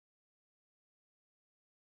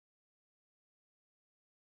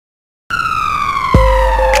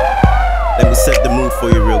for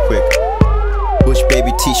you real quick. Bush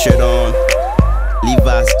baby t-shirt on,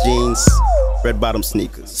 Levi's jeans, red bottom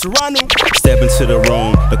sneakers. Suranu. Step into the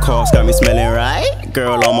room, the car's got me smelling right.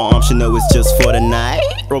 Girl on my arm, she know it's just for the night.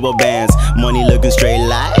 Rubber bands, money looking straight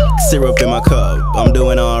like syrup in my cup. I'm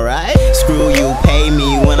doing alright. Screw you, pay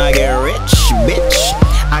me when I get rich, bitch.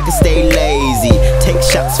 I can stay lazy, take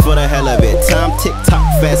shots for the hell of it. Time tick tock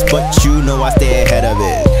fast, but you know I stay ahead of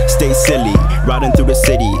it. Stay silly, riding through the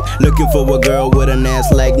city, looking for a girl with an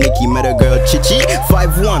ass like Nicki. Met a girl Chichi,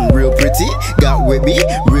 5'1", real pretty. Got with me,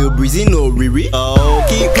 real breezy, no Riri. Oh,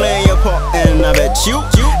 keep playing your part and I bet you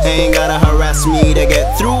ain't gotta harass me to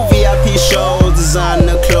get through. VIP shows,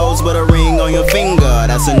 designer clothes, but a ring on your finger,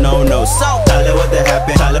 that's a no-no. So, Charlie, what the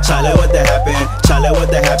happen? Charlie, what the happen? Charlie, what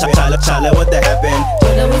the happen? Charlie, what the happen?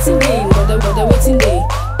 Brother waiting day, brother waiting day.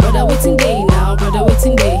 Brother waiting day now, brother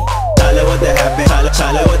waiting day. Charlie, what the happen?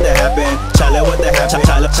 Charlie, what the happen? Charlie, what the happen?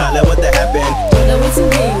 Charlie, what the happen? Brother waiting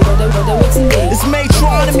day, brother waiting day. It's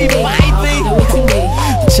maytronomy, baby. Brother waiting day.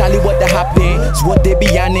 Charlie, what the happen? It's what they be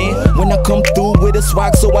yanning. When I come through with a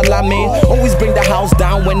swag, so alarming. Always bring the house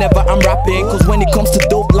down whenever I'm rapping. Cause when it comes to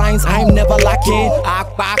dope lines, I'm never lacking.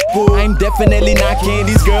 I'm definitely knocking.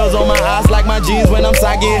 These girls on my ass like my jeans when I'm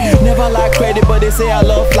sagging. Never like credit, but they say I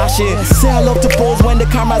love flashing. Say I love to pose when the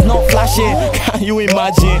camera's not flashing. Can you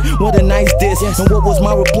imagine? What a nice diss. And what was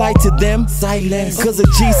my reply to them? Silence. Cause a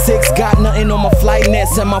G6 got nothing on my flight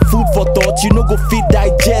nets. And my food for thought, you know, go feed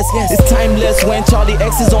digest. It's timeless when Charlie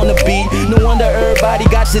X is on the beat. No wonder everybody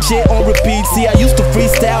got shit on repeat. See, I used to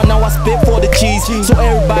freestyle, now I spit for the cheese. So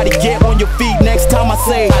everybody get on your feet next time I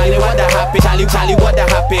say Charlie, what the happen? Charlie, what the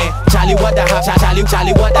happen? Charlie, what the happen?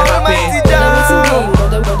 Charlie, what the happen?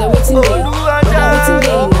 Brother waiting day, brother waiting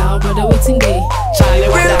day now, brother waiting day. Charlie,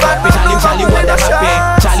 what the happen? Charlie, what the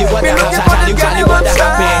happen? Charlie, what the happen? Charlie, what the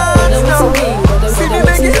happen? Brother waiting day, brother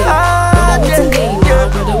waiting day. Brother waiting day now,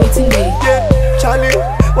 brother waiting day. Yeah, Charlie,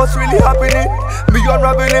 what's really happening? Me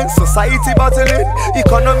unraveling, society battling,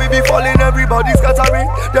 economy be falling, everybody scattering.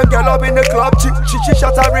 Them girl up in the club, chick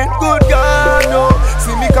shattering. Good God, no,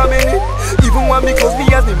 see me coming in. Even when me close me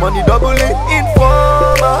as me money doubling.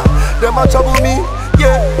 Informer, them a trouble me.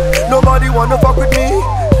 Yeah, nobody wanna fuck with me.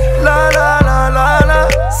 La la la la la,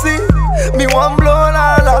 see me one blow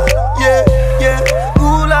la la. Yeah, yeah,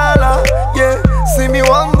 ooh la la. Yeah, see me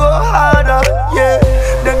one go harder. Yeah.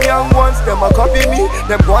 Them young ones, them a copy me.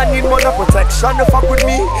 Them one need more protection to fuck with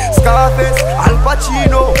me. Scarface, Al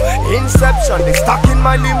Pacino, Inception, they stuck in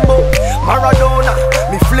my limbo. Maradona,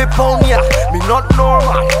 me flip on ya, me not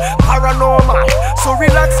normal, paranormal. So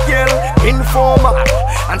relax, girl, informal,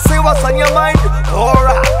 and say what's on your mind.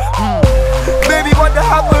 Alright, baby, what the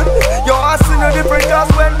happen? Your ass in a different class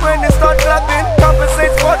when they start clapping.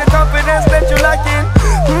 Compensates for the confidence that you lacking.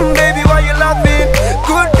 Baby, why you laughing?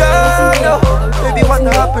 Good God, no. Baby, what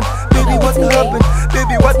the happen? Baby, what the happen?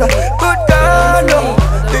 Baby, what the? Good God, no.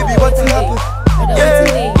 Baby, what the happen?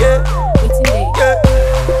 Yeah, yeah.